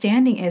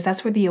understanding is.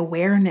 That's where the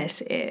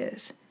awareness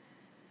is.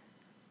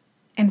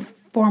 And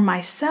for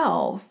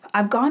myself,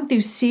 I've gone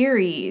through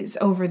series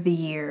over the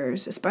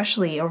years,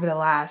 especially over the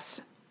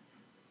last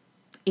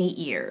 8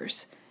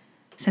 years,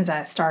 since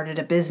I started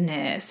a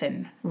business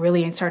and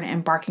really started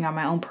embarking on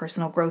my own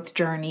personal growth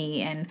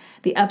journey and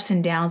the ups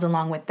and downs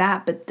along with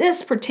that. But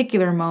this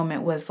particular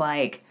moment was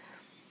like,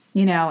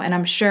 and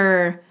I'm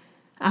sure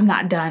I'm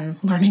not done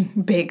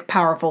learning big,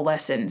 powerful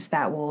lessons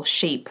that will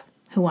shape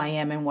who I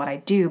am and what I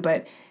do.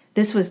 But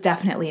this was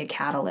definitely a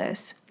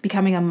catalyst.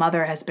 Becoming a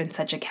mother has been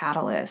such a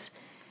catalyst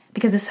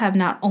because this have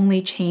not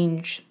only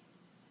changed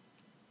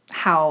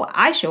how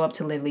I show up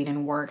to live, lead,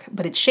 and work,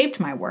 but it shaped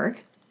my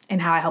work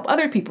and how I help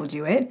other people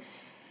do it.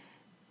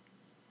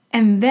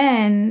 And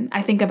then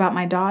I think about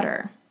my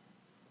daughter.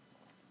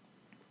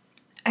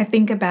 I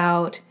think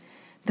about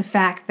the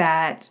fact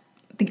that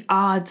the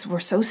odds were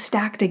so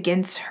stacked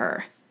against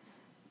her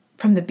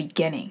from the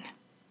beginning.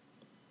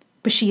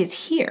 But she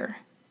is here.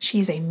 She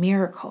is a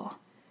miracle.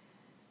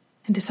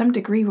 And to some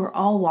degree, we're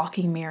all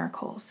walking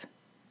miracles.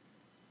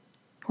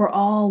 We're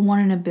all 1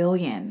 in a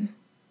billion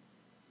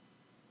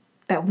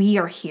that we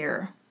are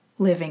here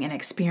living and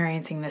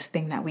experiencing this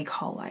thing that we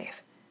call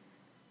life.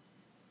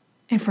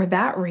 And for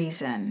that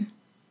reason,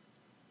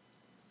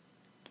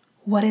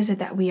 what is it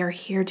that we are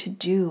here to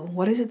do?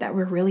 What is it that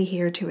we're really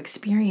here to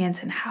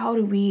experience? And how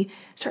do we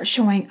start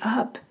showing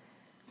up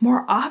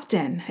more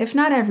often, if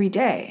not every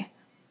day,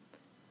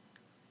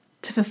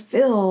 to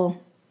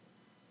fulfill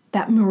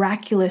that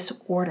miraculous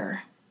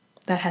order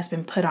that has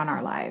been put on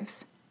our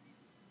lives?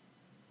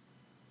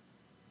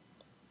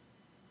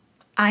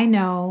 I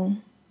know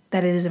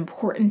that it is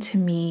important to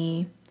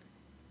me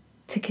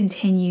to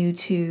continue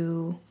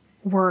to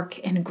work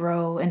and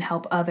grow and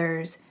help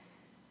others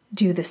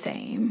do the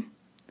same.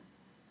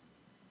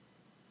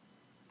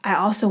 I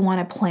also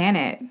want a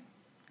planet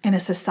and a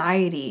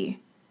society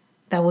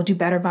that will do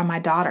better by my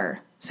daughter.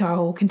 So I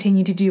will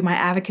continue to do my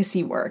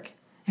advocacy work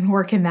and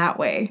work in that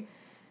way.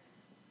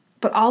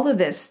 But all of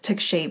this took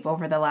shape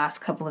over the last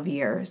couple of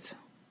years,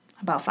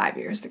 about 5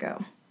 years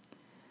ago.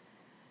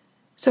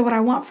 So what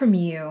I want from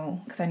you,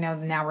 because I know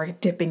now we're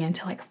dipping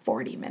into like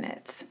 40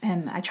 minutes,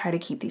 and I try to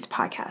keep these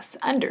podcasts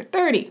under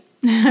 30,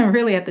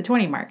 really at the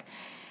 20 mark,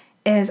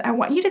 is I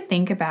want you to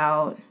think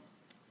about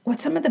what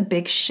some of the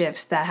big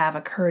shifts that have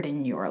occurred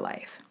in your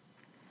life.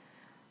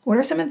 What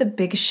are some of the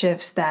big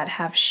shifts that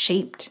have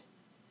shaped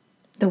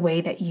the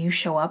way that you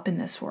show up in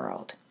this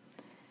world?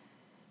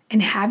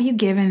 And have you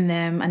given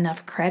them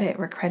enough credit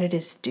where credit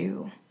is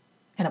due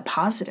in a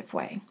positive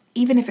way,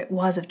 even if it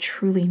was a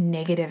truly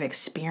negative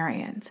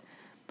experience?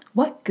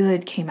 What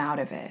good came out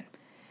of it?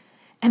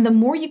 And the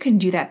more you can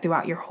do that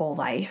throughout your whole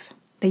life,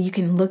 that you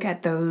can look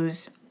at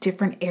those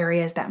different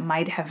areas that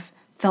might have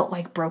felt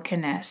like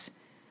brokenness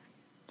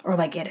or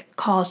like it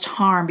caused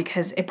harm,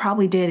 because it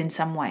probably did in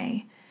some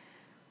way.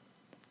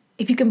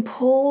 If you can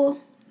pull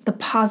the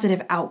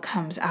positive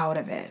outcomes out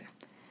of it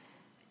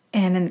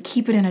and then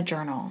keep it in a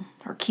journal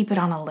or keep it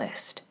on a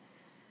list,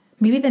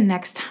 maybe the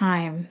next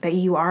time that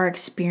you are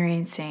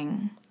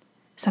experiencing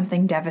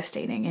something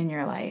devastating in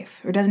your life,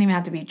 or it doesn't even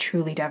have to be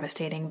truly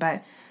devastating,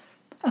 but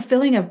a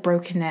feeling of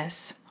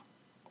brokenness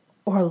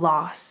or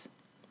loss,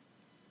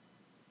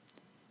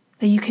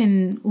 that you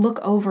can look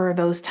over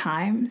those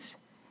times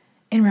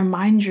and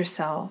remind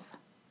yourself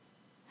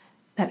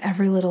that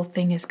every little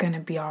thing is going to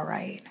be all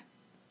right.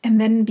 And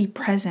then be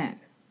present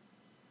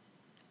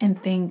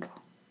and think,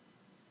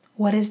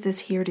 what is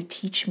this here to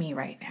teach me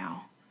right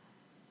now?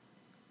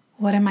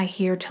 What am I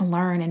here to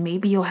learn? And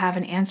maybe you'll have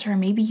an answer, and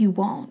maybe you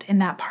won't,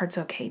 and that part's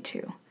okay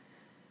too.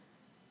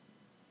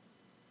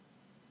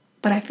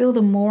 But I feel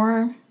the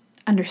more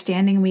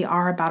understanding we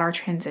are about our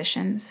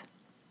transitions,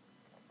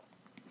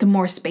 the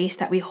more space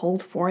that we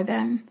hold for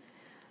them,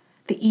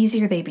 the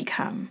easier they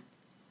become.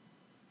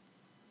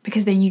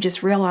 Because then you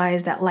just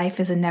realize that life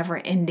is a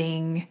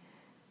never-ending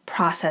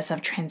process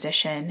of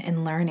transition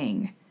and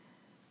learning.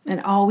 And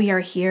all we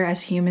are here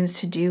as humans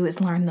to do is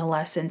learn the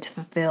lesson to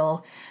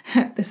fulfill.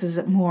 This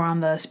is more on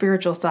the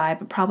spiritual side,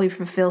 but probably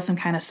fulfill some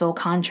kind of soul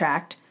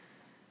contract.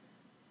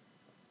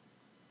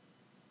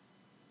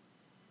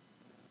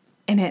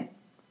 And it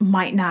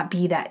might not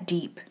be that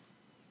deep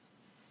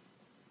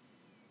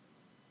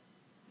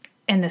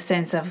in the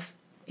sense of,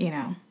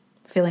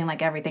 feeling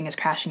like everything is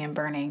crashing and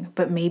burning,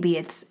 but maybe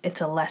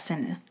it's a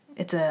lesson.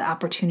 It's an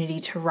opportunity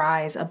to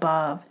rise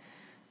above,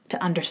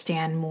 to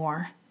understand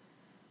more.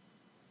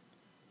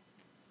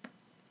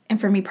 And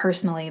for me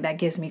personally, that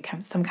gives me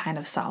some kind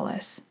of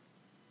solace.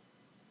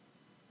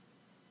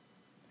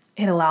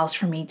 It allows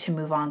for me to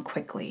move on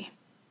quickly,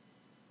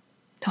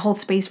 to hold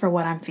space for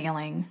what I'm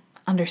feeling,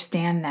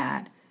 understand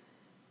that,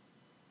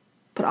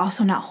 but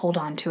also not hold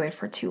on to it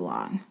for too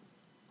long,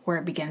 where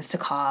it begins to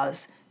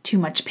cause too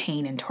much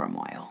pain and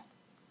turmoil.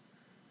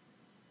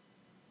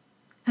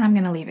 And I'm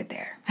going to leave it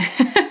there.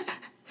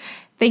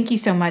 Thank you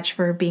so much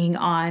for being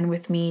on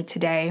with me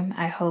today.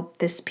 I hope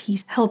this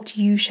piece helped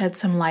you shed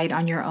some light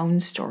on your own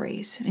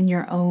stories and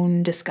your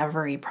own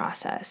discovery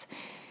process.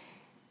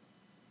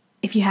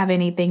 If you have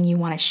anything you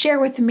want to share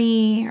with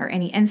me, or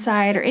any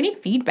insight or any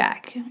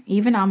feedback,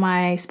 even on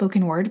my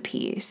spoken word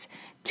piece,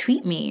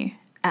 tweet me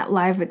at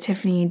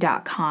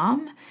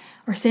livewithtiffany.com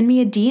or send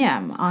me a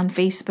DM on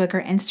Facebook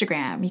or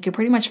Instagram. You can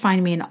pretty much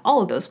find me in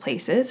all of those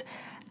places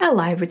at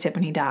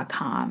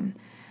livewithtiffany.com.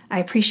 I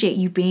appreciate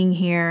you being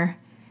here.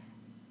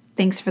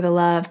 Thanks for the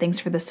love. Thanks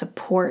for the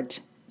support.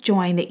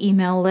 Join the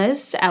email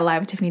list at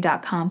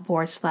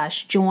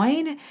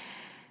livewithtiffany.com/join.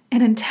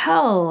 And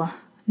until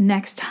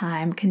next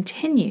time,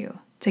 continue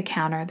to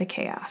counter the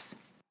chaos.